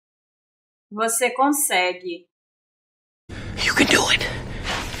Você consegue. You can do it.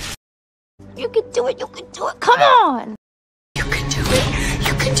 You can do it, you can do it. Come on. You can do it.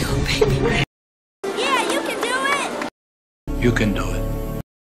 You can do it, baby. Yeah, you can do it. You can do it.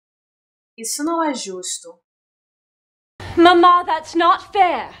 Isso não é justo. Mama, that's not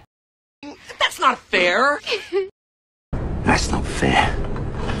fair. That's not fair. That's not fair.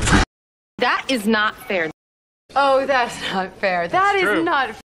 That is not fair. Oh, that's not fair. That is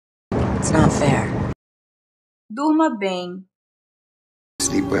not fair. It's not fair. Durma bem.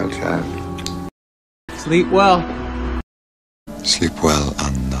 Sleep well, child. Sleep well. Sleep well,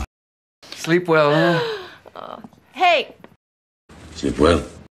 Anna. Sleep well, huh? Hey. Sleep well.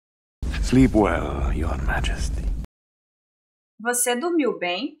 Sleep well, Your Majesty. Você dormiu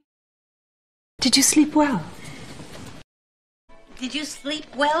bem? Did you sleep well? Did you sleep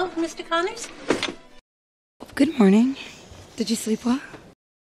well, Mr. Connors? Good morning. Did you sleep well?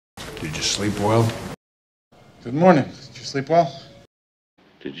 Did you sleep well? Good morning. Did you sleep well?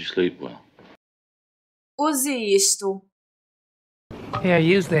 Did you sleep well? Use isto. Here,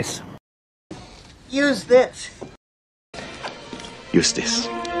 use this. Use this. Use this.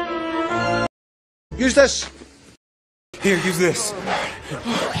 Use this. Here, use this.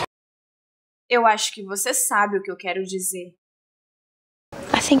 Eu acho que você sabe o que eu quero dizer.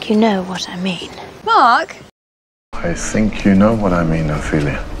 I think you know what I mean. Mark. I think you know what I mean,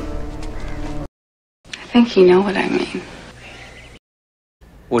 Ophelia. I think you know what I mean.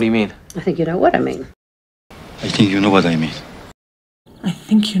 What do you mean? I think you know what I mean. I think you know what I mean. I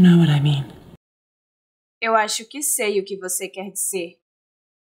think you know what I mean. Eu acho que sei o que você quer dizer.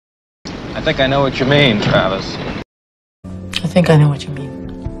 I think I know what you mean, Travis. I think I know what you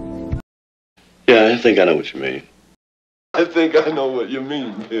mean. Yeah, I think I know what you mean. I think I know what you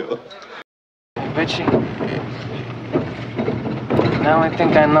mean, Bill. Bitchy. Now I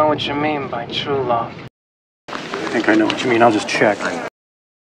think I know what you mean by true love. I think I know what you mean. I'll just check.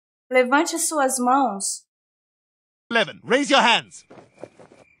 Levante suas mãos. 11. Raise your hands.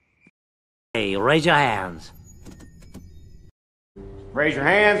 Hey, raise your hands. Raise your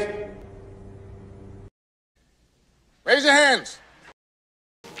hands. Raise your hands.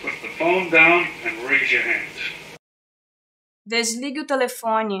 Put the phone down and raise your hands. Desligue o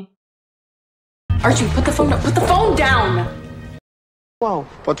telefone. Archie, put the phone down. Put the phone down. Whoa.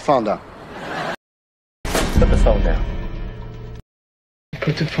 Put the phone down. Put the phone down.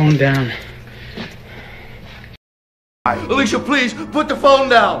 Put the phone down. Alicia, please, put the phone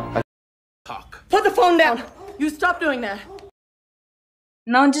down. Talk. Put the phone down. You stop doing that.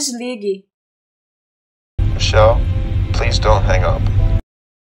 Não desligue. Michelle, please don't hang up.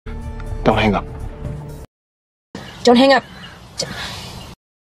 Don't hang up. Don't hang up.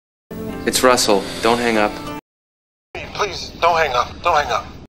 It's Russell. Don't hang up. Please, don't hang up. Don't hang up.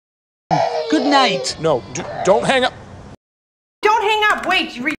 Good night. No, don't hang up. Don't hang up.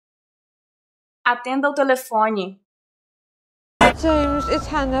 Wait. Atenda o telefone. James, it's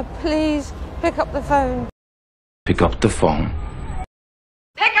Hannah. Please pick up the phone. Pick up the phone.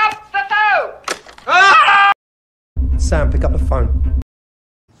 Pick up the phone. Sam, pick up the phone.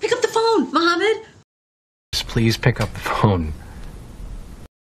 Pick up the phone, Mohammed. Just please pick up the phone.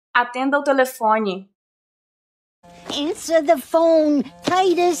 Atenda o telefone. Answer the phone,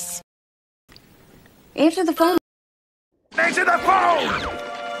 Titus. Answer the phone. Answer the phone.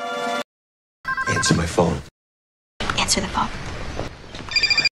 Answer my phone. Answer the phone.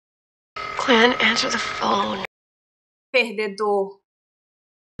 Glenn, answer the phone. Perdedor.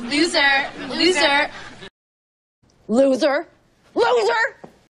 Loser. Loser. Loser. Loser.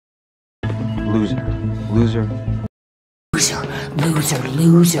 Loser. Loser. Loser,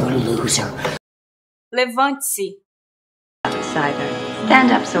 loser, loser. Levante-se.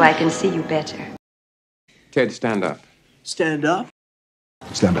 Stand up so I can see you better. Ted, stand up. Stand up.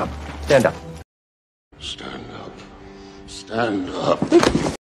 Stand up. Stand up. Stand up. Stand up.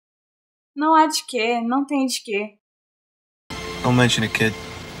 Não há de quê, não tem de quê. Don't mention it, kid.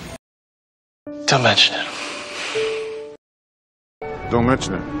 Don't mention it. Don't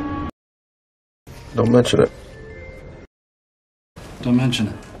mention it. Don't mention it. Don't mention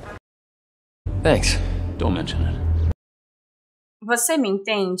it. Thanks. Don't mention it. Você me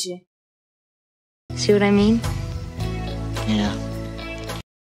entende? See what I mean? Yeah.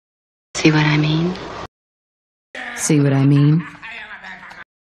 See what I mean? See what I mean?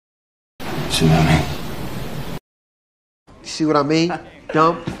 See what I mean? See what I mean?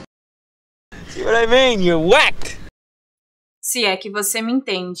 Dump. See what I mean? You're whacked. Se é que você me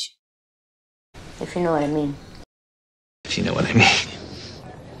entende. If you know what I mean. If you know what I mean.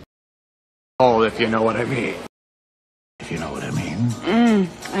 Oh, if you know what I mean. If you know what I mean.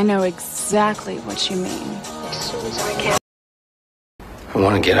 I I know exactly what you mean. I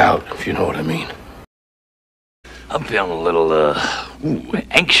want to get out, if you know what I mean. I'm feeling a little,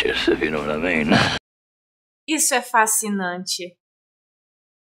 anxious, if you know what I mean. Isso é fascinante.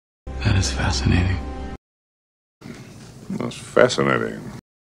 That is fascinating. That's fascinating.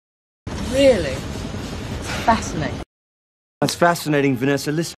 Really? Fascinating. That's fascinating,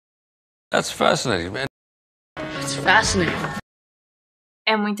 Vanessa. Listen. That's fascinating, man. It's fascinating.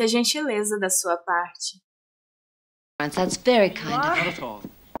 É muita gentileza da sua parte. That's very kind of you. Not at all.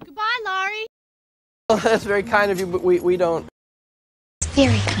 Goodbye, Laurie. Well, that's very kind of you, but we don't. It's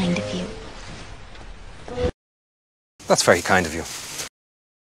very kind of you. That's very kind of you.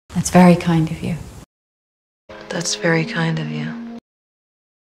 That's very kind of you. That's very kind of you.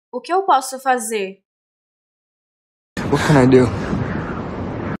 O que eu posso fazer? What can I do?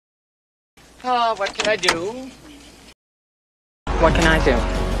 Oh, what can I do? What can I do?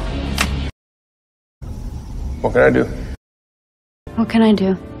 What can I do? What can I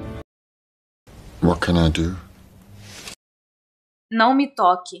do? What can I do? Não me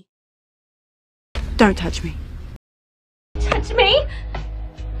toque. Don't touch me. Touch me?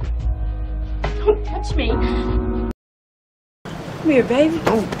 Don't touch me. Come here, baby.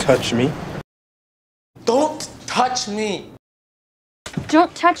 Don't touch me. Don't touch me.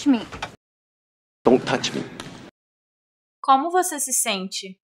 Don't touch me. Don't touch me. Como você se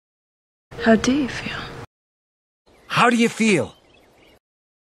sente? How do you feel? How do you feel?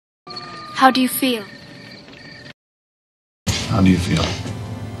 How do you feel? How do you feel?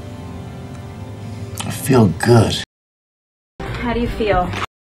 I feel good. How do you feel?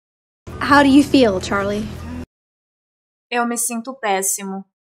 How do you feel, Charlie? Eu me sinto péssimo.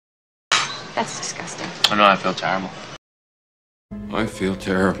 That's disgusting. I know I feel terrible. I feel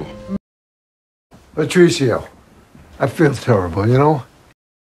terrible. Patricio, I feel terrible, you know?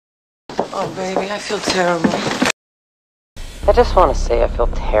 Oh, baby, I feel terrible. I just want to say I feel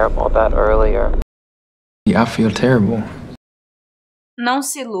terrible about earlier. Yeah, I feel terrible. Não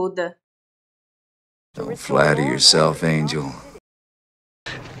se iluda. Don't flatter yourself, Angel.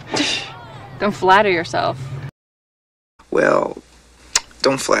 Don't flatter yourself. Well,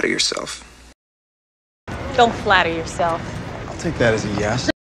 don't flatter yourself. Don't flatter yourself. I'll take that as a yes.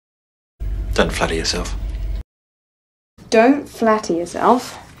 Don't flatter yourself. Don't flatter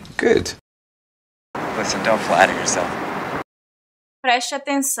yourself. Good. Listen, don't flatter yourself. Preste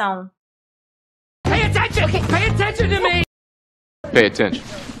atenção. Pay attention! Okay. Pay attention to me! Pay attention.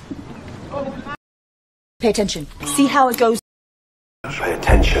 Pay attention. See how it goes. Pay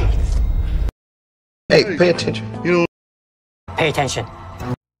attention. Hey, pay attention. You know. Pay attention.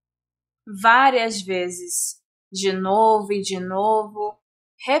 Várias vezes. De novo e de novo.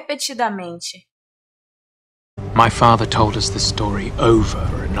 Repetidamente. My father told us this story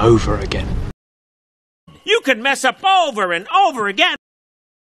over and over again. You can mess up over and over again.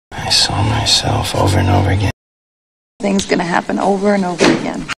 I saw myself over and over again. Things gonna happen over and over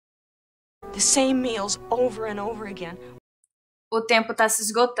again. The same meals over and over again. O tempo está se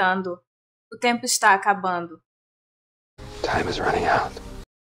esgotando. O tempo está acabando. Time is running out.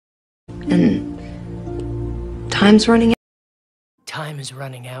 And time's running out. Time is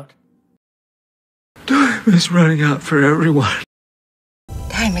running out. Time is running out for everyone.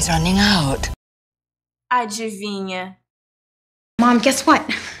 Time is running out. Adivinha. Mom, guess what?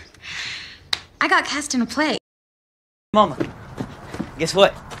 I got cast in a play. Mama, guess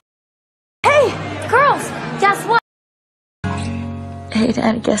what? Hey, girls, guess what? Hey,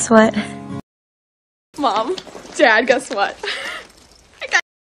 Dad, guess what? Mom, Dad, guess what?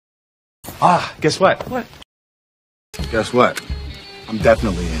 Guess what? What? Guess what? I'm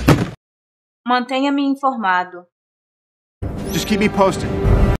definitely in. Mantenha-me informado. Just keep me posted.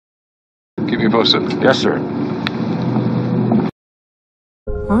 Keep me posted. Yes, sir.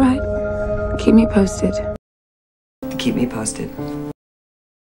 All right. Keep me posted. Keep me posted.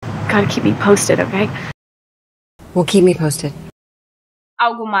 Gotta keep me posted, okay? Well, keep me posted.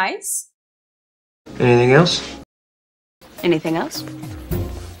 Algo mais? Anything else? Anything else?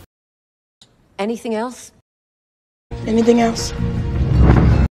 Anything else? Anything else?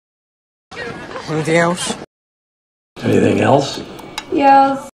 Anything else? Anything else?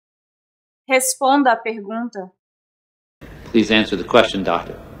 Yes. Responda a pergunta. Please answer the question,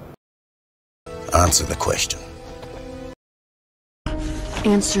 Doctor. Answer the question.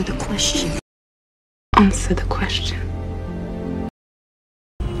 Answer the question. Answer the question.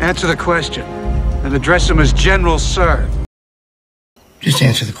 Answer the question and address him as General Sir. Just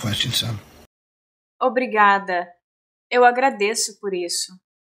answer the question, son. Obrigada. Eu agradeço por isso.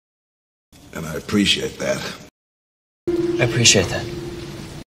 And I appreciate that. I appreciate that.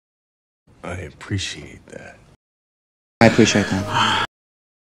 I appreciate that. I appreciate that.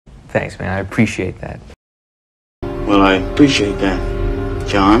 Thanks, man. I appreciate that. Well, I appreciate that,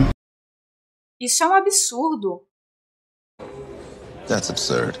 John. Isso é um absurdo. That's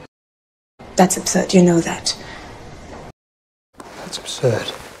absurd. That's absurd, you know that. That's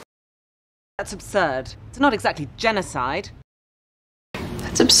absurd. That's absurd. It's not exactly genocide.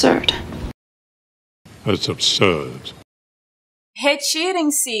 That's absurd. That's absurd.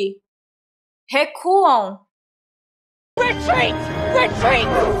 Retirem-se. Recuam. Retreat! Retreat!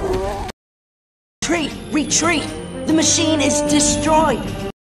 Retreat! Retreat! The machine is destroyed!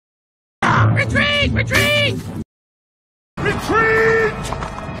 Retreat! Retreat! Retreat!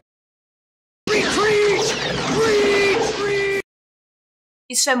 Retreat! Retreat!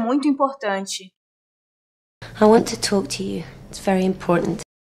 Isso é muito importante. I want to talk to you. It's very important.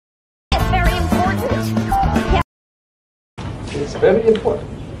 It's very important. It's very important.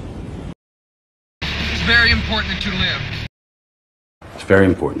 It's very important to live. It's very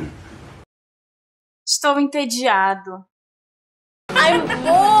important. Estou entediado. I'm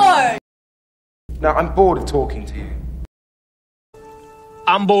bored! No, I'm bored of talking to you.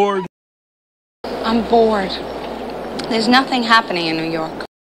 I'm bored. I'm bored. There's nothing happening in New York.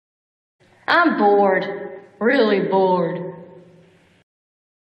 I'm bored. Really bored.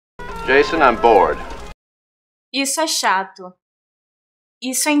 Jason, I'm bored. Isso é chato.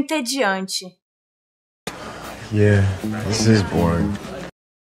 Isso é entediante. Yeah, this is boring.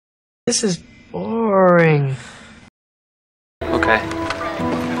 This is boring. Okay.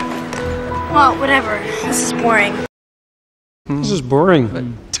 Well, whatever. This is boring. This is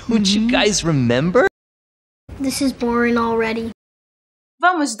boring. Don't you guys remember? This is boring already.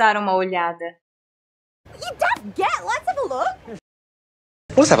 Vamos dar uma olhada. You don't get. Let's have a look.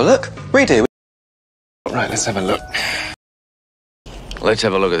 Let's have a look. Redo. Right, let's have a look. Let's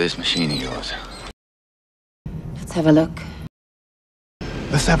have a look at this machine of yours. Let's have a look.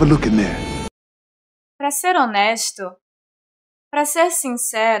 Let's have a look in there. Para ser honesto, para ser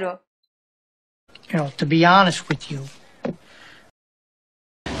sincero, You know, to be honest with you.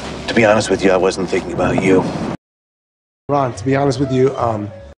 To be honest with you, I wasn't thinking about you. Ron, to be honest with you,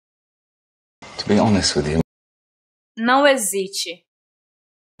 To be honest with you. não hesite.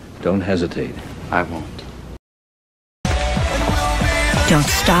 Don't hesitate. I won't. Don't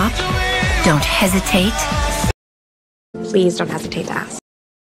stop. Don't hesitate. Please don't hesitate to ask.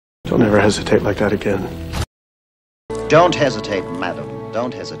 don't ever hesitate like that again. Don't hesitate, madam.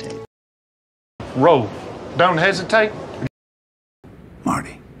 Don't hesitate. Roll. Don't hesitate.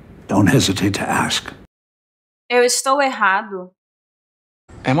 Marty, don't hesitate to ask. Eu estou errado.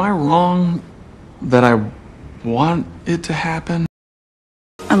 Am I wrong that I want it to happen?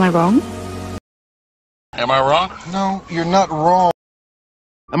 Am I wrong? Am I wrong? No, you're not wrong.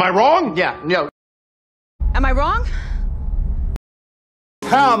 Am I wrong? Yeah, no. Am I wrong?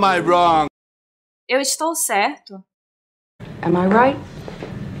 How am I wrong? Eu estou certo. Am I right?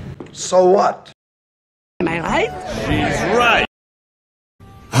 So what? Am I right? She's right.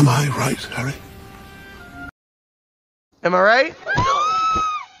 Am I right, Harry? Am I right?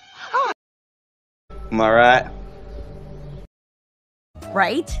 Am I right?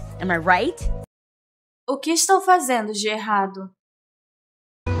 Right? Am I right? O que estou fazendo de errado?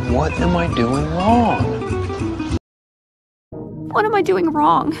 What am I doing wrong? What am I doing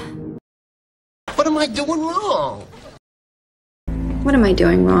wrong? What am I doing wrong? What am I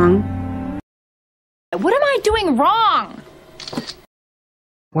doing wrong? What am I doing wrong?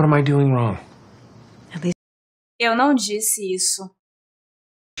 What am I doing wrong? Eu não disse isso.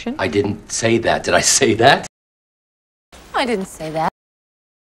 I didn't say that. Did I say that? I didn't say that.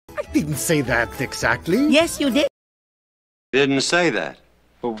 I didn't say that exactly. Yes, you did. Didn't say that.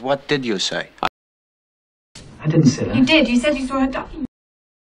 Well, what did you say? I didn't say that. You did. You said you saw a document.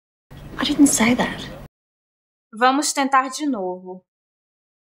 I didn't say that. Vamos tentar de novo.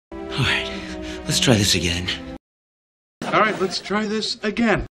 All right, let's try this again. All right, let's try this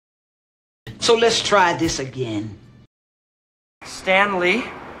again. So let's try this again. Stanley.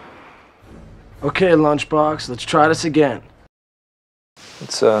 Okay, Lunchbox, let's try this again.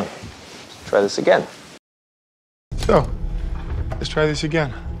 Let's try this again. So, let's try this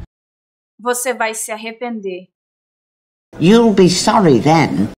again. Você vai se arrepender. You'll be sorry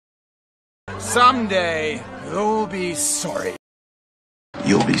then. Someday, you'll be sorry.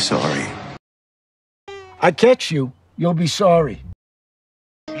 You'll be sorry. I catch you, you'll be sorry.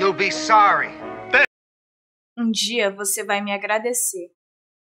 You'll be sorry. Dia você vai me agradecer.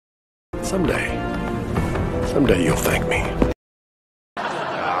 Someday you'll thank me.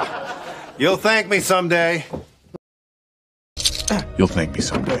 You'll thank me someday. You'll thank me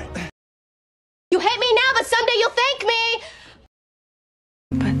someday.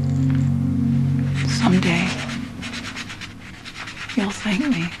 Someday, you'll thank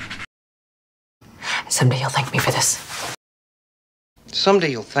me. Someday you'll thank me for this.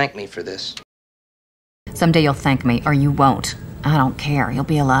 Someday you'll thank me for this. Someday you'll thank me, or you won't. I don't care. You'll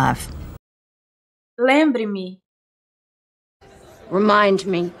be alive. Lembre-me. Remind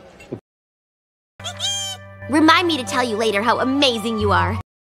me. Remind me to tell you later how amazing you are.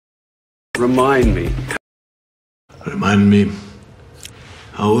 Remind me. Remind me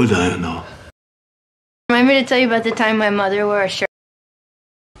how old I am now. Remind me to tell you about the time my mother wore a shirt.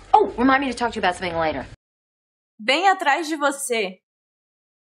 Oh, remind me to talk to you about something later. Bem atrás de você.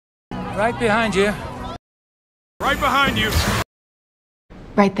 Right behind you. Right behind you.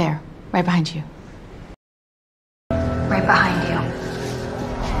 Right there. Right behind you. Right behind you.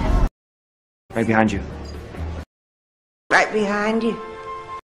 Right behind you. Right behind you.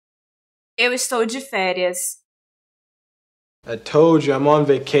 Eu estou de férias. I told you I'm on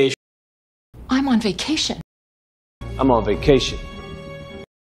vacation. I'm on vacation. I'm on vacation.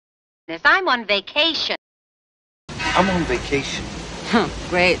 If I'm on vacation. I'm on vacation.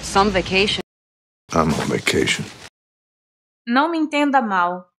 Great, some vacation. I'm on vacation. Não me entenda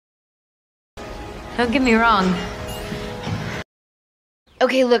mal. Don't get me wrong.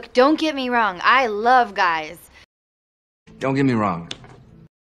 Okay, look, don't get me wrong. I love guys. Don't get me wrong.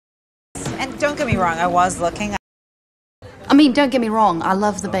 And don't get me wrong, I was looking. I mean, don't get me wrong, I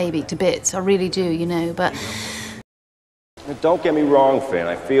love the baby to bits. I really do, you know, but... Don't get me wrong, Finn.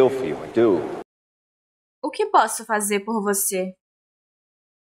 I feel for you. I do. O que posso fazer por você?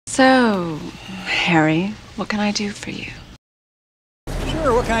 So, Harry, what can I do for you?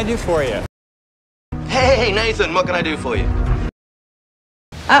 Sure, what can I do for you? Hey, Nathan, what can I do for you?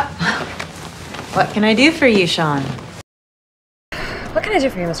 What can I do for you, Sean? What can I do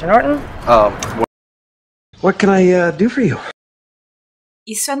for you, Mr. Norton? What can I do for you?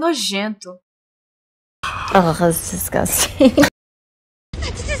 Isso é nojento. Oh, that's disgusting.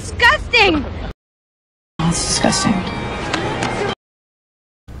 That's disgusting! Oh, it's disgusting.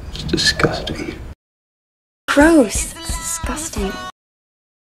 It's disgusting. Gross. That's disgusting.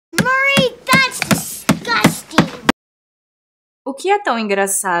 Marie, that's disgusting. O que é tão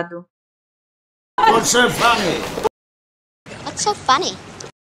engraçado? What's so funny? What's so funny?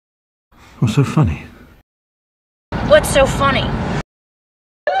 What's so funny? What's so funny?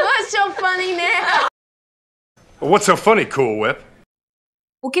 What's so funny now? What's so funny, Cool Whip?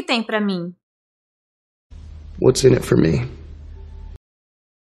 O que tem pra mim? What's in it for me?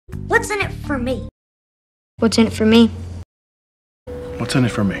 What's in it for me? What's in it for me? What's in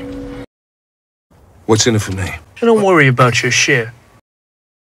it for me? What's in it for me? Don't worry about your share.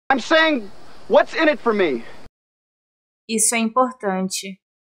 I'm saying, what's in it for me? Isso é importante.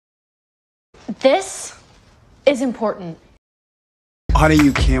 This is important. Honey,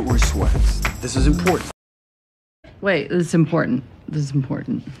 you can't wear sweats. This is important. Wait, this is important. This is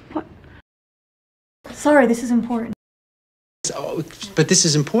important. Sorry, this is important. Oh, but this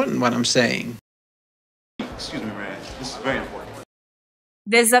is important, what I'm saying. Excuse me, man. This is very important.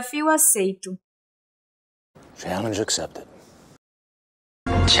 Desafio aceito. Challenge accepted.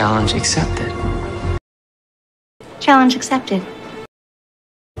 Challenge accepted. Challenge accepted.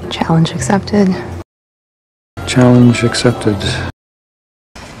 Challenge accepted. Challenge accepted.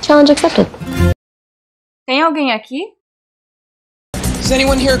 Challenge accepted. Tem alguém aqui? Is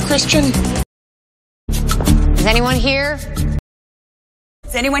anyone here Christian? Is anyone here?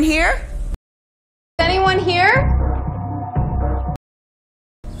 Is anyone here? Is anyone here?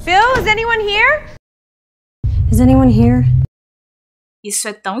 Phil, is anyone here? Is anyone here? Isso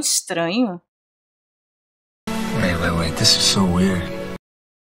é tão estranho. Wait. This is so weird.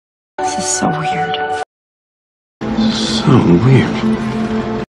 This is so weird. So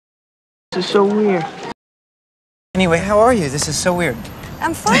weird. This is so weird. Anyway, how are you? This is so weird.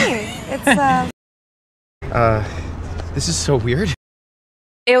 I'm fine. It's, This is so weird.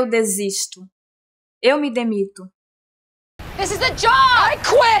 Eu desisto. Eu me demito. This is a job! I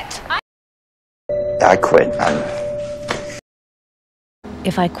quit! I quit.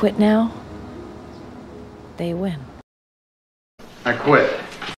 If I quit now, they win. I quit.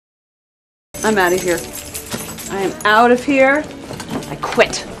 I'm out of here. I am out of here. I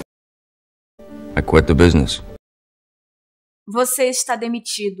quit. I quit the business. Você está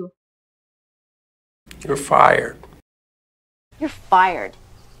demitido. You're fired. You're fired.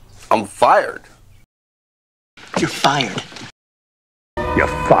 I'm fired. You're fired. You're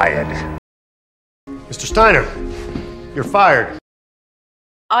fired. Mr. Steiner, you're fired.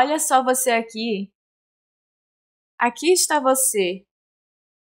 Olha só você aqui. Aqui está você.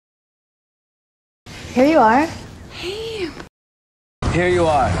 Here you are. Here you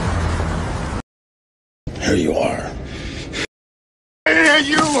are. Here you are. Here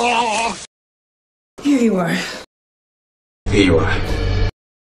you are! Here you are. Here you are.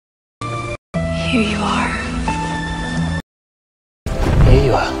 Here you are. Here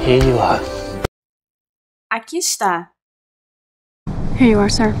you are. Here you are. Aqui está. Here you are,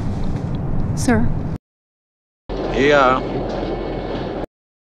 sir. Sir. Here you are.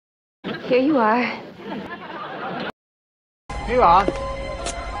 Here you are. Here you are.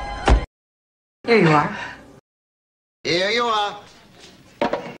 Here you are. Here you are.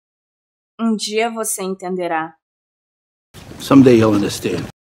 Dia você entenderá. Someday you'll understand.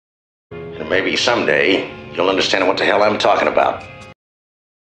 And maybe someday you'll understand what the hell I'm talking about.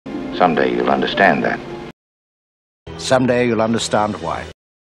 Someday you'll understand that. Someday you'll understand why.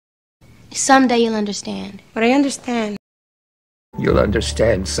 Someday you'll understand. But I understand. You'll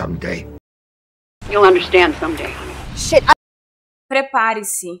understand someday. You'll understand someday, honey. Shit.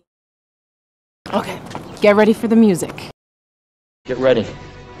 Prepare-se. Okay. Get ready for the music. Get ready.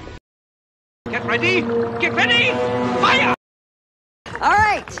 Get ready! Get ready! Fire! All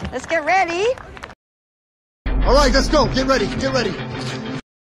right, let's get ready. All right, let's go. Get ready. Get ready.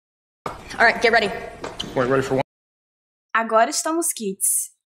 All right, get ready. Wait, ready for what? Agora estamos kits.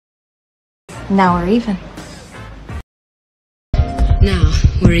 Now we're even. Now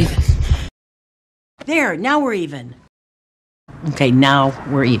we're even. There, now we're even. Okay, now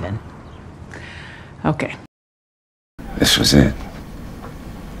we're even. Okay. This was it.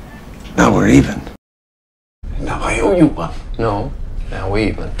 Now we're even. Now I owe you one. No, now we're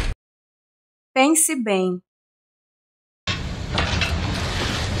even. Pense bem.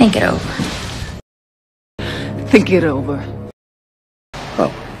 Think it over. Think it over.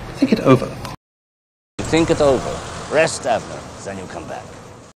 Oh, think it over. Think it over. Rest ever. Then you come back.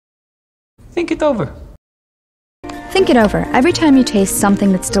 Think it over. Think it over every time you taste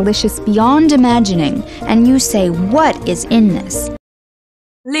something that's delicious beyond imagining, and you say, what is in this?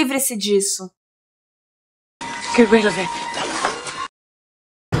 Livre-se disso. Get rid of it.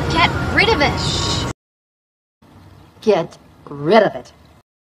 Get rid of it. Get rid of it.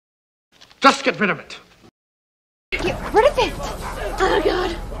 Just get rid of it. Get rid of it. Oh,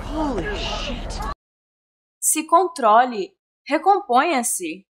 God. Holy shit. Se controle.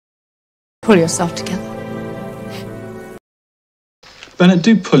 Recomponha-se. Pull yourself together. Bennett,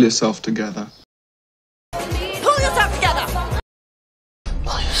 do pull yourself together. Pull yourself together.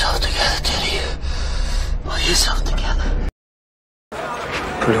 Pull yourself together, Teddy. Pull yourself together.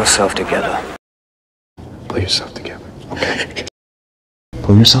 Pull yourself together. Pull yourself together. Okay.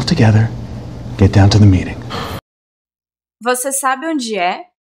 Pull yourself together. Get down to the meeting. Você sabe onde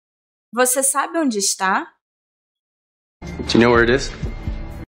é? Você sabe onde está? Do you know where it is?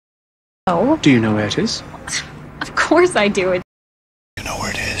 No. Do you know where it is? Of course I do. You know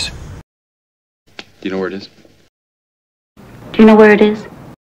where it is. Do you know where it is? Do you know where it is?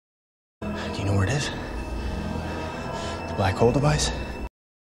 Do you know where it is? The black hole device?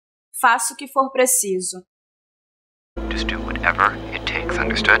 Faça o que for preciso. Just do whatever it takes,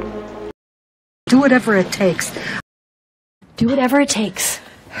 understood? Do whatever it takes. Do whatever it takes.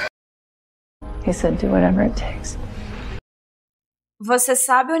 He said, do whatever it takes. Você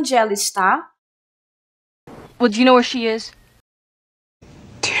sabe onde ela está? Well, do you know where she is?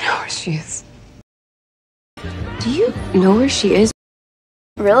 Do you know where she is? Do you know where she is?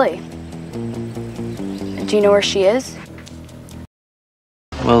 Really? Do you know where she is?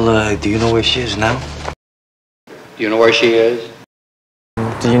 Well, do you know where she is now? Do you know where she is?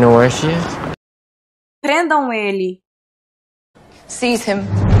 Do you know where she is? Prendam ele. Seize him.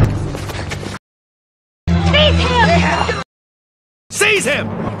 Seize him!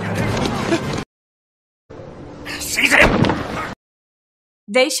 Seize him!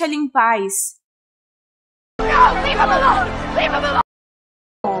 Deixa ele em paz. Leave him alone! Leave him alone!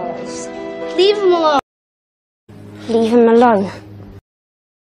 Leave him alone. Leave him alone.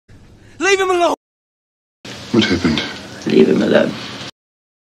 Leave him alone! What happened? Leave him alone.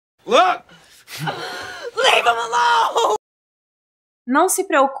 Look! Leave him alone! Não se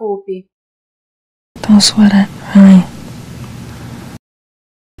preocupe. Don't sweat it, honey.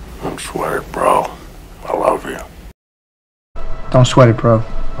 Don't sweat it, bro. I love you. Don't sweat it, bro.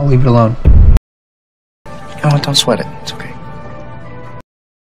 I'll leave it alone. You know what? Don't sweat it. It's okay.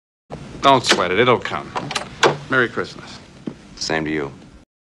 Don't sweat it, it'll come. Merry Christmas. Same to you.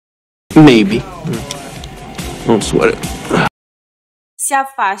 Maybe. Don't sweat it. Se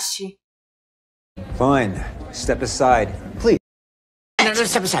afaste. Fine. Step aside. Please. No,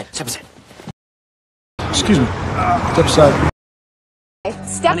 step aside. Step aside. Excuse me. Step aside.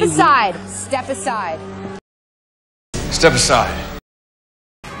 Step aside. Step aside. Step aside.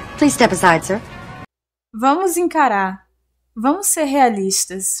 Please step aside, sir. Vamos encarar. Vamos ser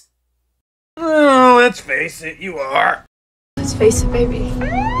realistas. Oh, let's face it, you are. Let's face it, baby.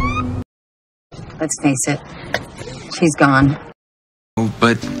 Let's face it. She's gone. Oh,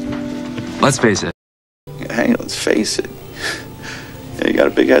 but let's face it. Hey, let's face it. Yeah, you got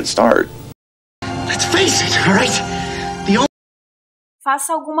a big head start. Let's face it, all right? The only...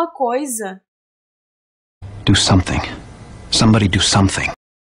 Faça alguma coisa. Do something. Somebody do something.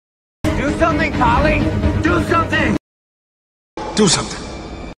 Do something, Polly! Do something! Do something.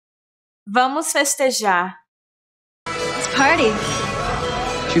 Vamos festejar. Let's party.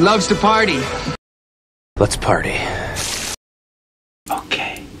 She loves to party. Let's party.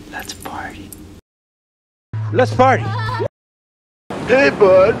 Okay, let's party. Let's party. Hey,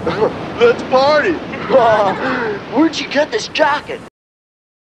 bud. Let's party. Where'd you get this jacket?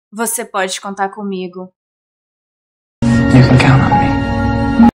 Você pode contar comigo. You can count on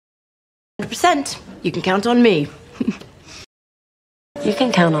me. 100%. You can count on me. You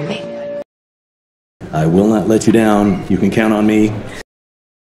can count on me. I will not let you down. You can count on me.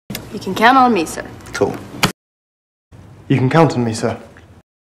 You can count on me, sir. Cool. You can count on me, sir.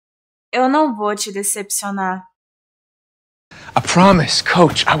 Eu não vou te decepcionar. I promise,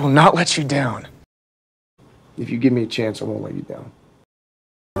 Coach, I will not let you down. If you give me a chance, I won't let you down.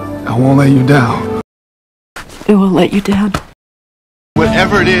 I won't let you down. I won't let you down.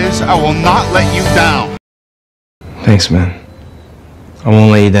 Whatever it is, I will not let you down. Thanks, man. I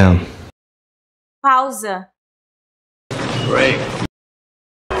won't let you down. Pausa. Break.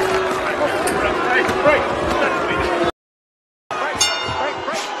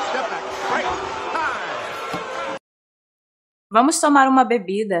 Vamos tomar uma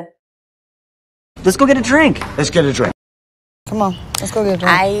bebida. Let's go get a drink. Let's get a drink. Come on, let's go get a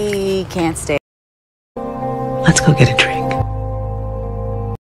drink. I can't stay. Let's go get a drink.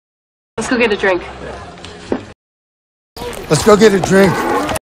 Let's go get a drink. Let's go get a drink.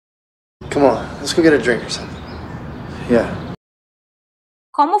 Come on, let's go get a drink or something. Yeah.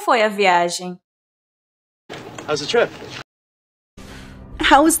 Como foi a viagem? How's the trip?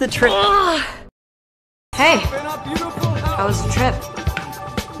 How was the trip? Hey, how was the trip?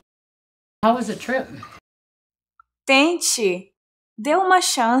 How was the trip? Tente. Dê uma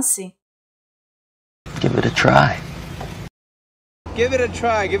chance. Give it a try. Give it a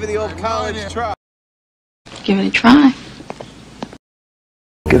try. Give it the old college try. Give it a try.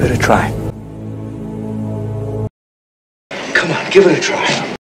 Give it a try. Come on, give it a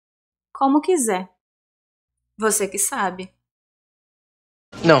try. Como quiser. Você que sabe.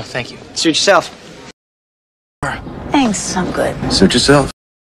 No, thank you. Suit yourself. Thanks, I'm good. Suit yourself.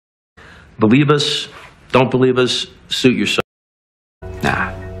 Believe us, don't believe us, suit yourself.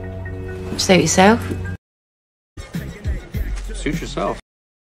 Nah. Suit yourself? Suit yourself.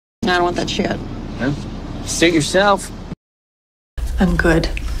 I don't want that shit. No. Suit yourself. I'm good.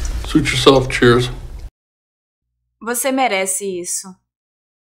 Suit yourself, cheers. Você merece isso.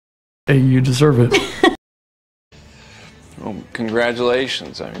 Hey, you deserve it. Well,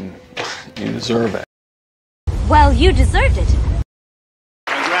 congratulations. I mean, you deserve it. Well, you deserved it.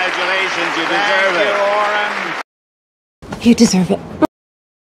 Congratulations, you deserve it. Lauren. You deserve it.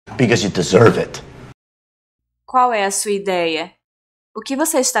 Because you deserve it. Qual é a sua ideia? O que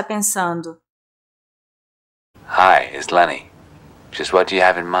você está pensando? Hi, it's Lenny. Just what do you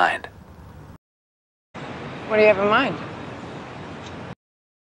have in mind? What do you have in mind?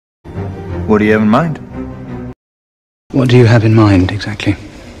 What do you have in mind? What do you have in mind, exactly?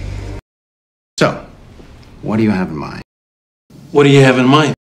 So, what do you have in mind? What do you have in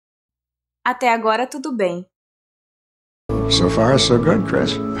mind? Até agora tudo bem. So far, so good,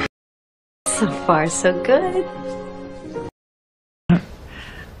 Chris. So far, so good.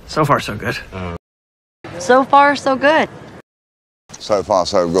 So far, so good. So far, so good. So far,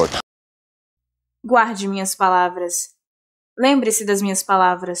 so good. Guarde minhas palavras. Lembre-se das minhas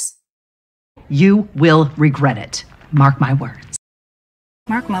palavras. You will regret it. Mark my words.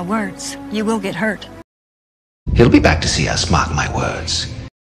 Mark my words, you will get hurt. He'll be back to see us, mark my words.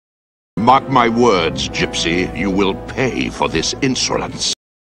 Mark my words, Gypsy, you will pay for this insolence.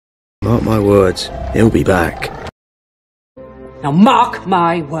 Mark my words, he'll be back. Now mark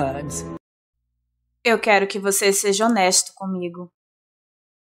my words. Eu quero que você seja honesto comigo.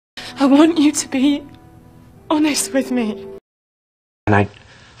 I want you to be honest with me. And I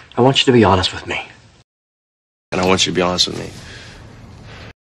want you to be honest with me. And I want you to be honest with me.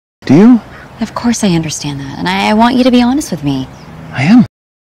 Do you? Of course I understand that, and I want you to be honest with me. I am.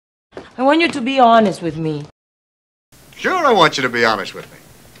 I want you to be honest with me. Sure, I want you to be honest with me.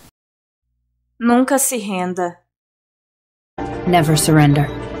 Nunca se renda. Never surrender.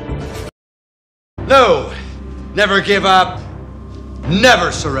 No. Never give up.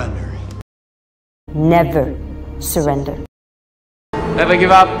 Never surrender. Never surrender. Never give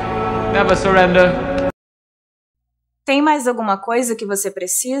up. Never surrender. Tem mais alguma coisa que você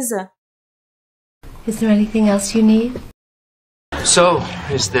precisa? Is there anything else you need? So,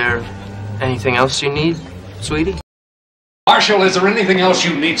 is there anything else you need, sweetie? Marshall, is there anything else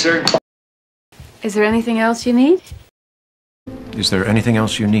you need, sir? Is there anything else you need? Is there anything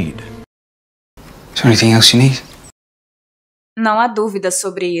else you need? Is there anything else you need? Não há dúvida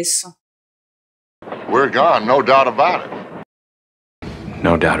sobre isso. We're gone, no doubt about it.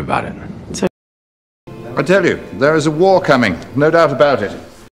 No doubt about it. I tell you, there is a war coming, no doubt about it.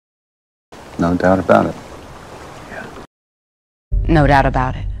 No doubt about it. No doubt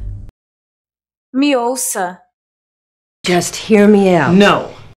about it. Me ouça. Just hear me out.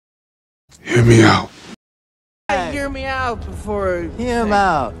 No. Hear me out. Hear me out before... Hear him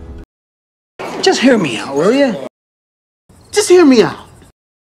out. Just hear me out, will you? Just hear me out.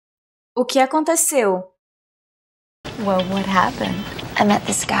 O que aconteceu? Well, what happened? I met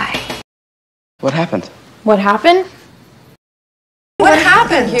this guy. What happened? What happened? What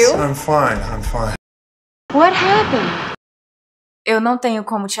happened, Hugh? I'm fine. What happened? Eu não tenho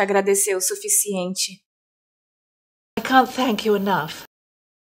como te agradecer o suficiente. I can't thank you enough.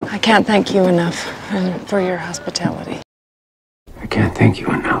 I can't thank you enough for your hospitality. I can't thank you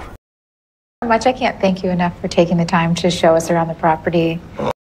enough. Much I can't thank you enough for taking the time to show us around the property.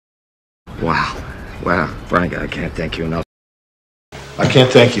 Wow. Veronica, I can't thank you enough. I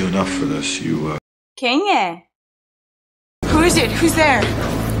can't thank you enough for this. Quem é? Who is it? Who's there?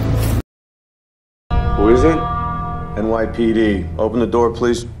 Who is it? NYPD. Open the door,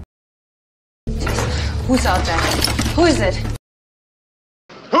 please. Who's out there? Who is it?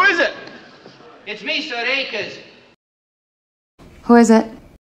 Who is it? It's me, Sir Akers. Who is it?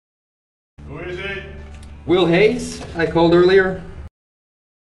 Who is it? Will Hayes, I called earlier.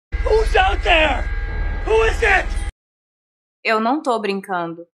 Who's out there? Who is it? Eu não tô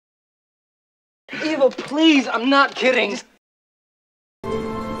brincando. Eva, please, I'm not kidding.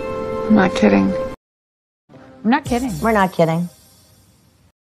 I'm not kidding. I'm not kidding. We're not kidding.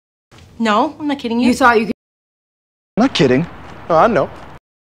 No, I'm not kidding you. You thought you could... I'm not kidding. Oh, I know.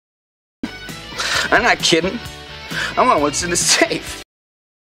 I'm not kidding. I want what's in the safe.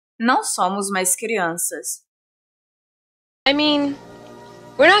 Não somos mais crianças. I mean,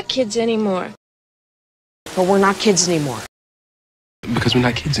 we're not kids anymore. But we're not kids anymore. Because we're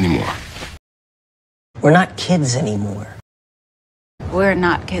not kids anymore. We're not kids anymore. We're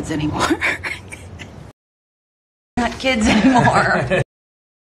not kids anymore. Not kids anymore.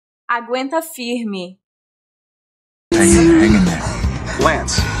 Aguenta firme. Hang in there.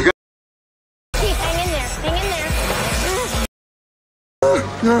 Lance, you got...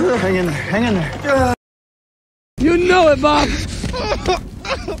 Hang in there. Hang in there. You know it, Bob.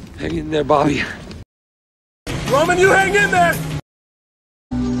 Hang in there, Bobby. Roman, you hang in there.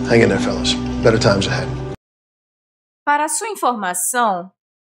 Hang in there, fellas. Better times ahead. Para sua informação,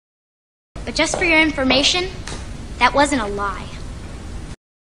 But just for your information, that wasn't a lie.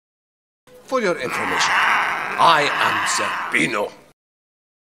 For your information, I am Zerbino.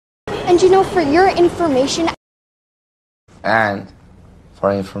 And you know, for your information, And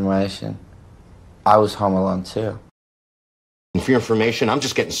for information, I was home alone too. And for your information, I'm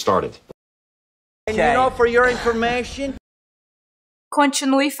just getting started. And you know, for your information...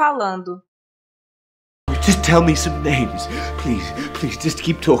 continue falando. Just tell me some names. Please, just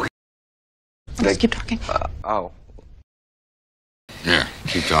keep talking. Just keep talking. Oh. Yeah,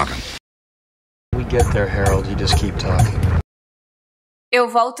 keep talking. We get there, Harold. You just keep talking. Eu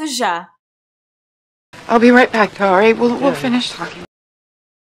volto já. I'll be right back, though, all right? We'll finish talking.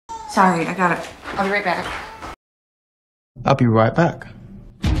 Sorry, I got it. I'll be right back. I'll be right back.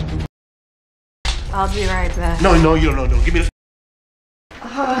 I'll be right back. No. Give me the...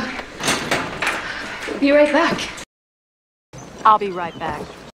 Be right back. I'll be right back.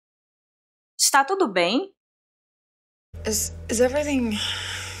 Está tudo bem? Is everything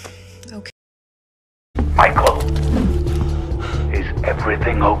okay? Michael, is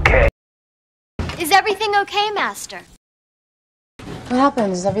everything okay? is everything okay, Master? What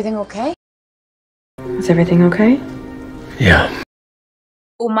happened? Is everything okay? Is everything okay? Yeah.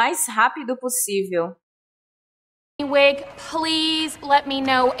 O mais rápido possível. Wig, please let me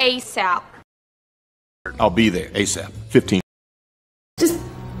know ASAP. I'll be there ASAP. 15. Just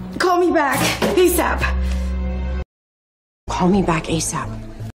call me back ASAP. Call me back ASAP.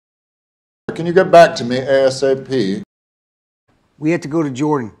 Can you get back to me ASAP? We have to go to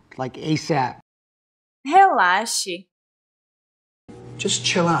Jordan, like ASAP. Relaxe. Just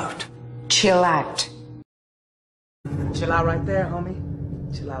chill out. Chill out. Chill out right there, homie.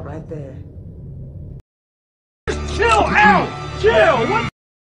 Chill out right there. Chill out! Chill! What?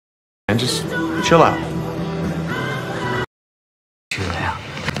 And just chill out. Chill out.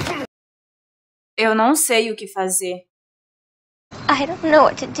 Eu não sei o que fazer. I don't know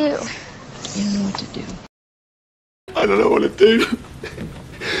what to do. You don't know what to do. I don't know what to do.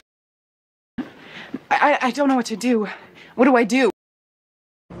 I don't know what to do. What do I do?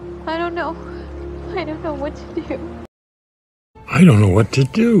 I don't know. I don't know what to do. I don't know what to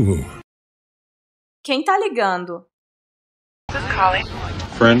do. Quem tá ligando? Who's calling?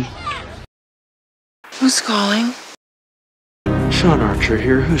 Friend? Who's calling? Sean Archer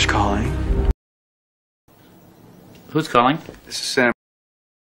here. Who's calling? Who's calling? This is Sam.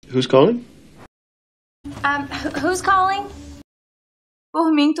 Who's calling? Who's calling?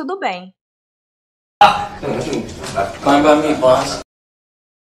 Por mim, tudo bem. Fine by me, boss.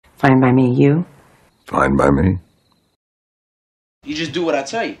 Fine by me, you? Fine by me. You just do what I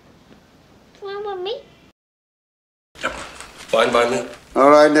tell you. Fine by me. Fine by me.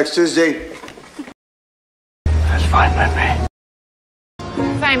 All right, next Tuesday. That's fine by me.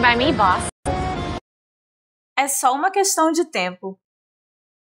 Fine by me, boss. É só uma questão de tempo.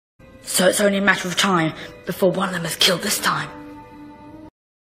 So it's only a matter of time before one of them is killed this time.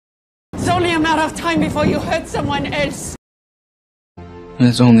 It's only a matter of time before you hurt someone else. And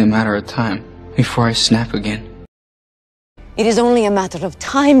it's only a matter of time before I snap again. It is only a matter of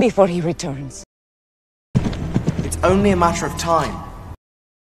time before he returns. It's only a matter of time.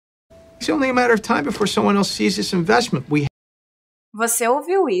 It's only a matter of time before someone else sees this investment. Você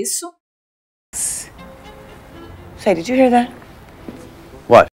ouviu isso? Say, did you hear that?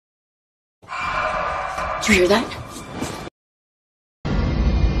 What? Did you hear that?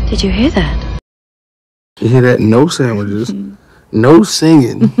 Did you hear that? You hear that? No sandwiches. No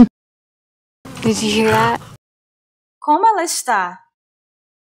singing. Did you hear that? Como ela está?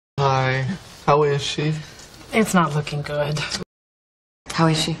 Hi. How is she? It's not looking good. How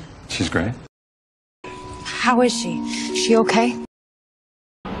is she? She's great. How is she? Is she okay?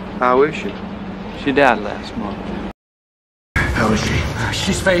 How is she? She died last month. How is she?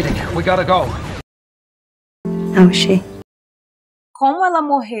 She's fading. We gotta go. How is she? Como ela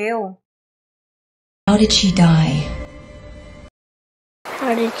morreu? How did she die?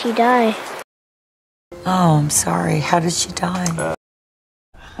 How did she die? Oh, I'm sorry. How did she die?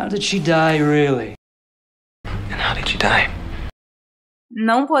 How did she die, really? And how did she die?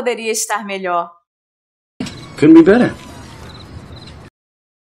 Não poderia estar melhor. Couldn't be better.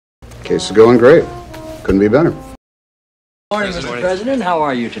 Case is going great. Couldn't be better. Morning, Mr. President. How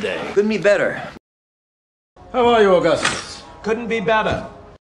are you today? Couldn't be better. How are you, Augustus? Couldn't be better.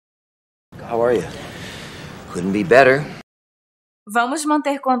 How are you? Couldn't be better. Vamos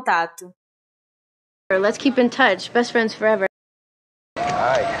manter contato. Let's keep in touch. Best friends forever. All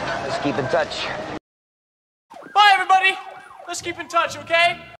right, let's keep in touch. Bye, everybody. Let's keep in touch,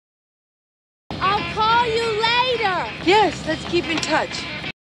 okay? I'll call you later. Yes, let's keep in touch.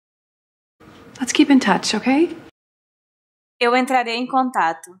 Let's keep in touch, okay? Eu entrarei em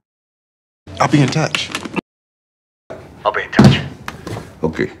contato. I'll be in touch. I'll be in touch.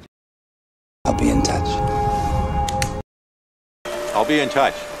 Okay. I'll be in touch. I'll be in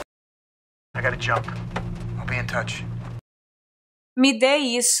touch. I gotta jump. I'll be in touch. Me dê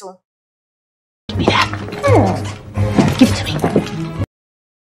isso. Give me that. Give it to me.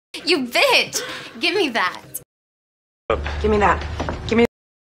 You bitch! Give me that. Give me that. Give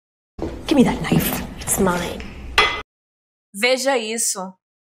me that knife. It's mine. Veja isso.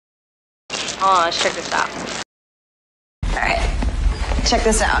 Oh, let's check this out. All right. Check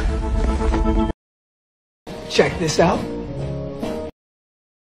this out. Check this out.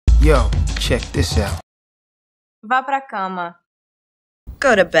 Yo, check this out. Vá pra cama.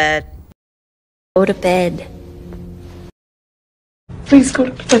 Go to bed. Go to bed. Please go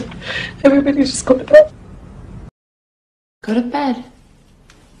to bed. Everybody just go to bed. Go to bed.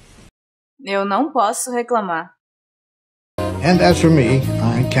 Eu não posso reclamar. And as for me,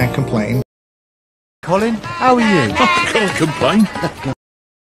 I can't complain. Colin, how are you? Can't complain.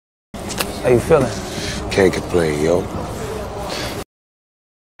 How you feeling? Can't complain, yo.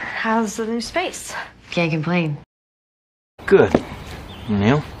 How's the new space? Can't complain. Good.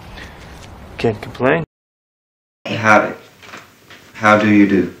 Neil? Can't complain. Howdy. How do you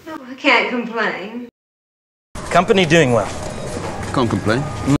do? Oh, I can't complain. Company doing well. Can't complain.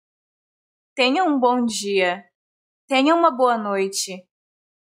 Tenha um bom dia. Tenha uma boa noite.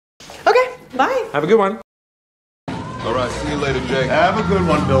 Okay, bye. Have a good one. All right, see you later, Jake. Have a good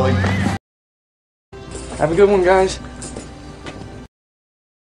one, Billy. Have a good one, guys.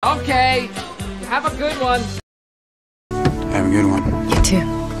 Okay. Have a good one. Have a good one. You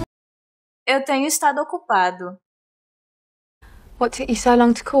too. Eu tenho estado ocupado. What took you so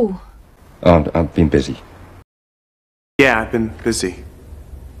long to call? I've been busy. Yeah, I've been busy.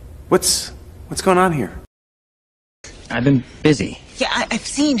 What's going on here? I've been busy. Yeah, I've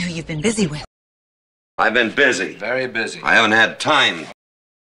seen who you've been busy with. I've been busy. Very busy. I haven't had time.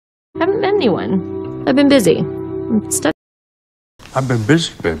 Haven't met anyone. I've been busy. I've been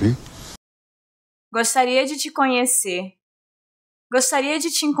busy, baby. Gostaria de te conhecer. Gostaria de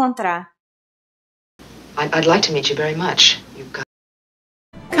te encontrar. I'd like to meet you very much. You've got...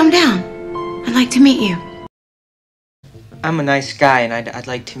 Come down. I'd like to meet you. I'm a nice guy, and I'd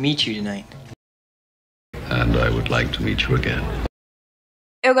like to meet you tonight. And I would like to meet you again.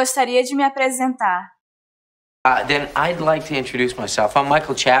 Eu gostaria de me apresentar. Then I'd like to introduce myself. I'm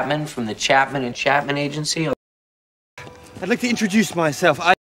Michael Chapman from the Chapman & Chapman Agency. I'd like to introduce myself.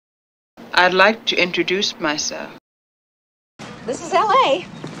 I'd like to introduce myself. This is LA.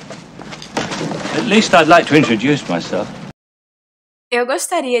 At least I'd like to introduce myself. Eu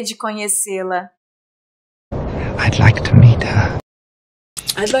gostaria de conhecê-la. I'd like to meet her.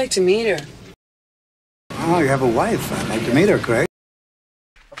 I'd like to meet her. Oh, you have a wife. I'd like to meet her, Craig.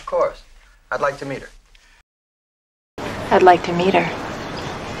 Of course. I'd like to meet her. I'd like to meet her.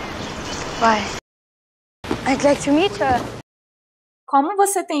 Why? I'd like to meet her. Como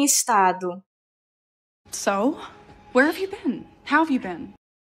você tem estado? So, where have you been? How have you been?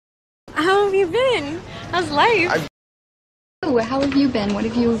 How have you been? How's life? Oh, how have you been? What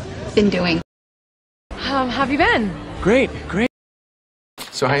have you been doing? How have you been? Great.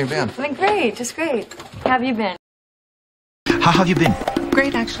 So how you been? Been great, just great. How have you been? How have you been?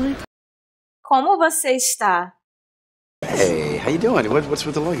 Great, actually. Como você está? Hey, how you doing? What's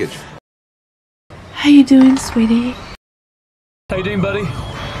with the luggage? How you doing, sweetie? How you doing, buddy?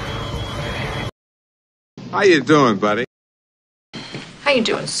 How you doing, buddy? How you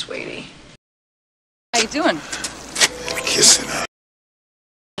doing, sweetie? How you doing? We're kissing her.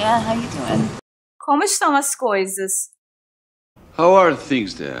 Yeah, how you doing? Como estão as coisas? How are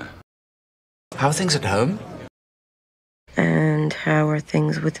things there? How are things at home? And how are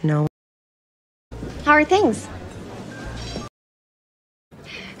things with no... How are things?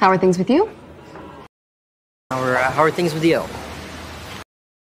 How are things with you? How are things with you?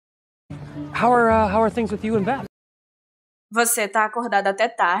 How are things with you and Beth? Você tá acordado até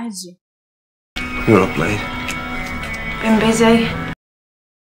tarde. You're up late. Been busy.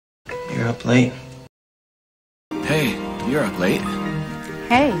 You're up late. Hey, you're up late.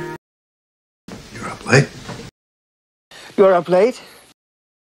 Hey. You're up late. You're up late?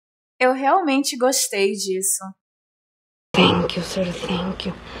 Eu realmente gostei disso. Thank you, sir. Thank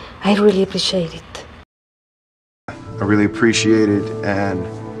you. I really appreciate it. I really appreciate it, and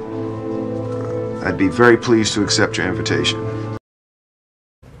I'd be very pleased to accept your invitation.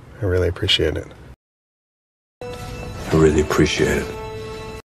 I really appreciate it. I really appreciate it.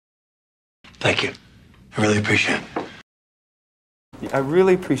 Thank you. I really appreciate it. I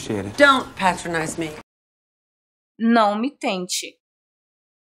really appreciate it. Don't patronize me. Não me tente.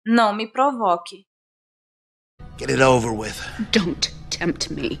 Não me provoque. Get it over with. Don't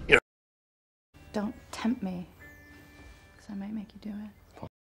tempt me. Don't tempt me. Because I might make you do it.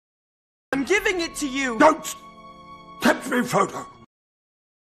 I'm giving it to you! Don't tempt me, Frodo.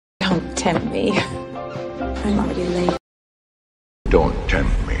 Don't tempt me. I'm already late. Don't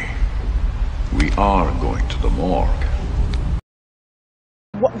tempt me. We are going to the morgue.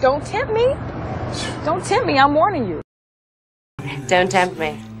 What? Don't tempt me? Don't tempt me, I'm warning you. Don't tempt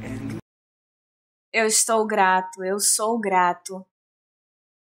me. Eu estou grato, eu sou grato.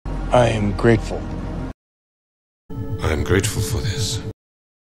 I am grateful. I am grateful for this.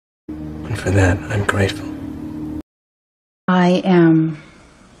 And for that, I'm grateful. I am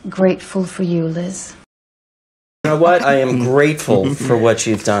grateful for you, Liz. You know what? I am grateful for what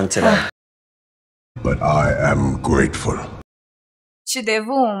you've done today. But I am grateful. Te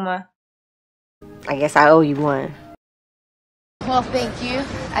devo uma. I guess I owe you one. Well, thank you.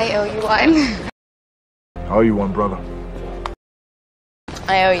 I owe you one. I owe you one, brother.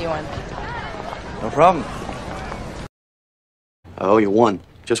 I owe you one. No problem. I owe you one.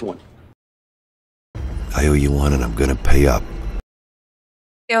 Just one. I owe you one and I'm gonna pay up.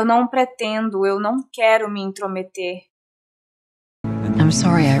 Eu não pretendo, eu não quero me intrometer. I'm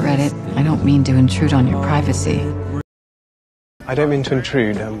sorry I read it. I don't mean to intrude on your privacy. I don't mean to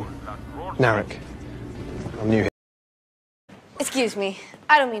intrude. Narek. I'm new here. Excuse me.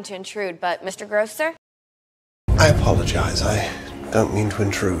 I don't mean to intrude, but Mr. Grosser? I apologize. I don't mean to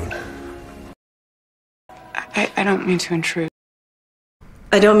intrude. I don't mean to intrude.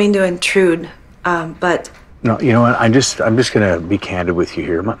 I don't mean to intrude, but... No, you know what? I'm just gonna be candid with you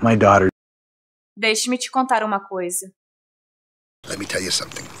here. My daughter... Deixe-me te contar uma coisa. Let me tell you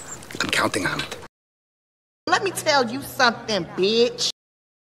something. I'm counting on it. Let me tell you something, bitch.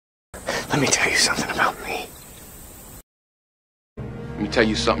 Let me tell you something about me. Let me tell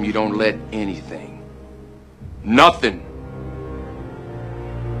you something, you don't let anything, nothing,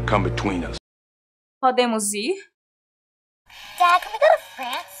 come between us. Podemos ir? Dad, can we go to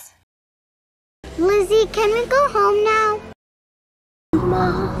France? Lizzie, can we go home now?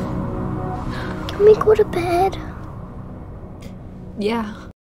 Mom, can we go to bed? Yeah.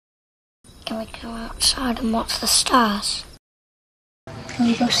 Can we go outside and watch the stars? Can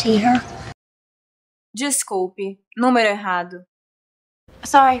we go see her? Desculpe, número errado.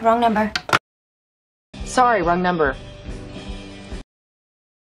 Sorry, wrong number. Sorry, wrong number.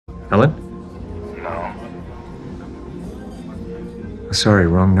 Helen? No. Sorry,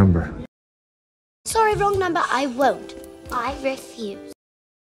 wrong number. Sorry, wrong number. I won't. I refuse.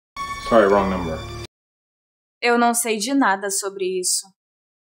 Sorry, wrong number. Eu não sei de nada sobre isso.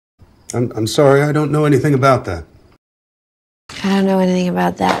 I'm sorry, I don't know anything about that. I don't know anything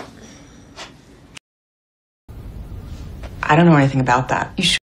about that. I don't know anything about that. You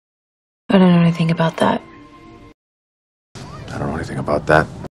should... I don't know anything about that. I don't know anything about that.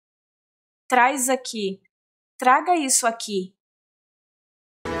 Traz aqui. Traga isso aqui.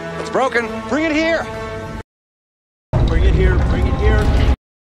 It's broken. Bring it here. Bring it here. Bring it here.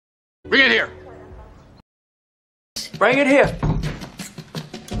 Bring it here. Bring it here.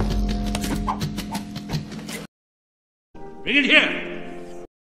 Bring it here.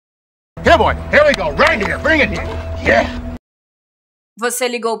 Here, boy. Here we go. Right here. Bring it here. Yeah. Você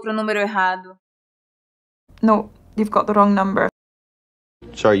ligou pro número errado. No, you've got the wrong number.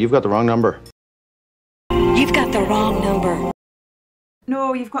 Sorry, you've got the wrong number. You've got the wrong number.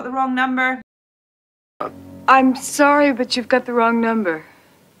 No, you've got the wrong number. I'm sorry, but you've got the wrong number.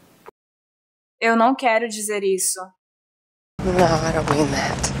 Eu não quero dizer isso. No, I don't mean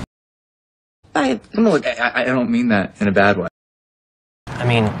that. Look, I don't mean that in a bad way. I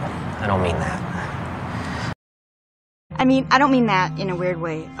mean, I don't mean that. I mean, I don't mean that in a weird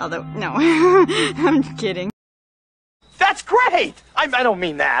way, although, no. I'm kidding. That's great! I don't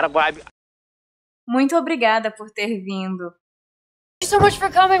mean that. Muito obrigada por ter vindo. Thank you so much for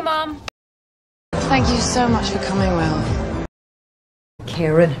coming, Mom. Thank you so much for coming, Will.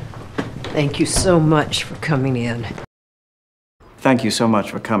 Karen, thank you so much for coming in. Thank you so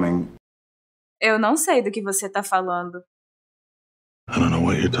much for coming. Eu não sei do que você tá falando. I don't know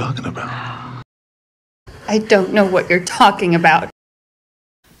what you're talking about. I don't know what you're talking about.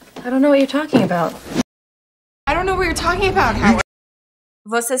 I don't know what you're talking about. I don't know what you're talking about, Howard.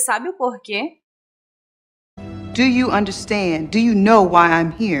 Você sabe o porquê? Do you understand? Do you know why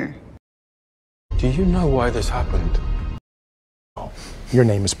I'm here? Do you know why this happened? Oh, your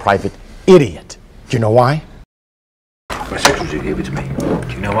name is Private Idiot. Do you know why? My secretary gave it to me.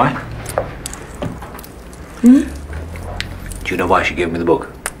 Do you know why? Do you know why she gave me the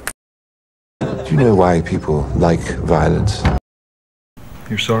book? Do you know why people like violence?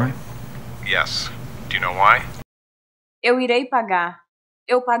 You're sorry? Yes. Do you know why? Eu irei pagar.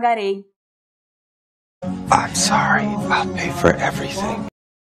 Eu pagarei. I'm sorry. I'll pay for everything.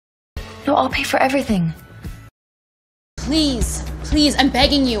 No, I'll pay for everything. Please, please, I'm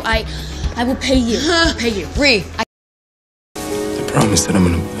begging you. I will pay you. Pay you. I promise that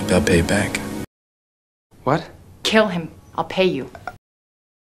I'll pay back. What? Kill him. I'll pay you.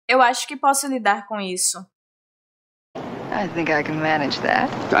 Eu acho que posso lidar com isso. I think I can manage that.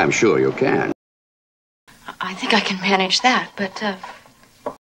 I'm sure you can. I think I can manage that, but,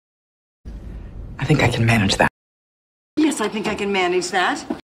 I think I can manage that. Yes, I think I can manage that.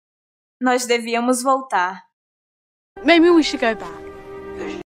 Nós devíamos voltar. Maybe we should go back.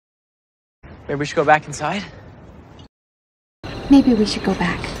 Maybe we should go back inside? Maybe we should go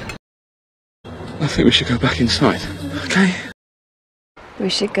back. I think we should go back inside. Okay? we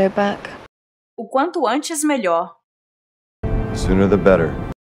should go back. O quanto antes, melhor. Sooner the better.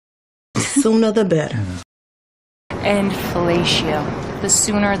 Sooner the better. And fellatio. The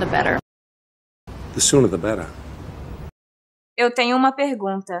sooner the better. The sooner the better. Eu tenho uma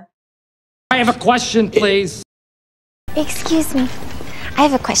pergunta. I have a question, please. Excuse me. I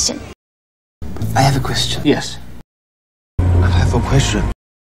have a question. I have a question. Yes. I have a question.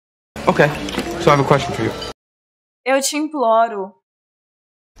 Okay, so I have a question for you. Eu te imploro.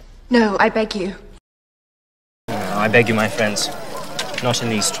 No, I beg you. I beg you, my friends. Not in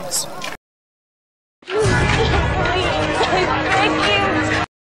these streets.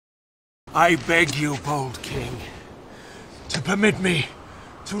 I beg you, bold king, to permit me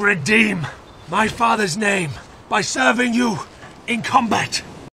to redeem my father's name by serving you in combat.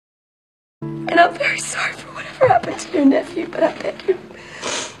 And I'm very sorry for whatever happened to your nephew, but I beg you.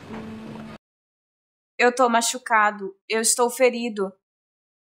 Eu tô machucado. Eu estou ferido.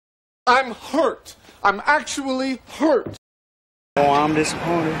 I'm hurt. I'm actually hurt. Oh, I'm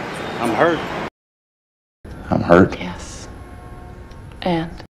disappointed. I'm hurt. I'm hurt. Yes. And?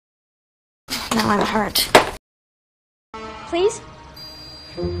 Now I'm hurt. Please?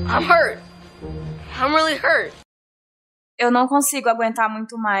 I'm hurt. I'm really hurt. Eu não consigo aguentar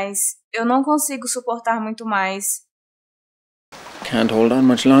muito mais. Eu não consigo suportar muito mais. Can't hold on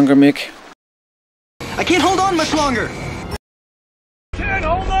much longer, Mick. I can't hold on much longer! Can't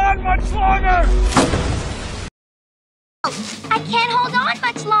hold on much longer! I can't hold on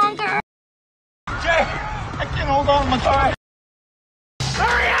much longer! Jay, I can't hold on much longer!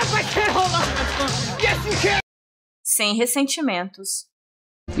 Hurry up! I can't hold on much longer! Yes, you can! Sem ressentimentos.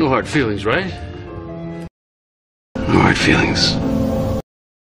 No hard feelings, right? No hard feelings.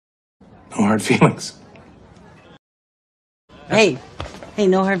 No hard feelings. Hey,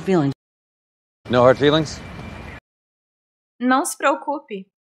 no hard feelings. No hard feelings? Não se preocupe.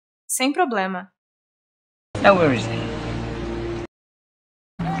 Sem problema. No worries.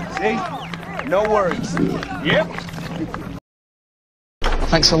 See? No worries. Yep.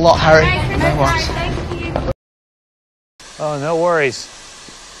 Thanks a lot, Harry. No worries. Oh, no worries.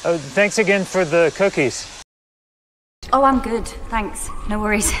 Oh, thanks again for the cookies. Oh, I'm good. Thanks. No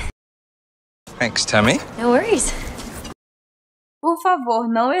worries. Thanks, Tammy. No worries. Por favor,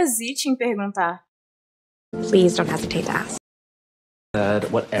 não hesite em perguntar. Please don't hesitate to ask.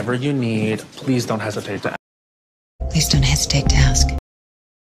 Whatever you need, please don't hesitate to ask. Please don't hesitate to ask.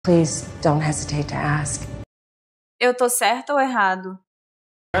 Please don't hesitate to ask. Eu tô certo ou errado?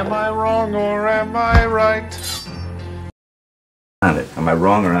 Am I wrong or am I right? Am I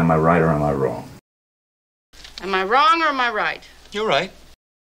wrong or am I right or am I wrong? Am I wrong or am I right? You're right.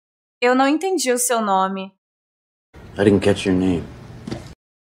 Eu não entendi o seu nome. I didn't catch your name.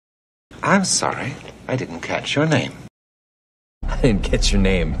 I'm sorry. I didn't catch your name. I didn't catch your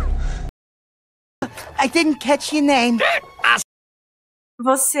name. I didn't catch your name.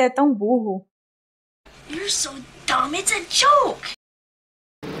 Você é tão burro. You're so dumb, it's a joke!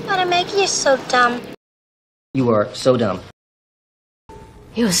 What make you so dumb? You are so dumb.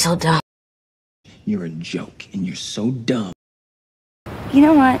 You're so dumb. You're a joke, and you're so dumb. You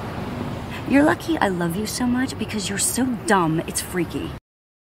know what? You're lucky I love you so much because you're so dumb, it's freaky.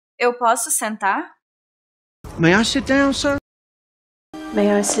 Eu posso sentar? May I sit down, sir?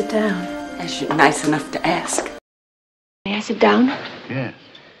 May I sit down? As you're nice enough to ask. May I sit down? Yeah.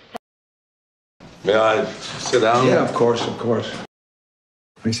 May I sit down? Yeah, of course, of course.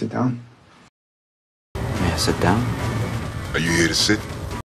 May I sit down? May I sit down? Are you here to sit?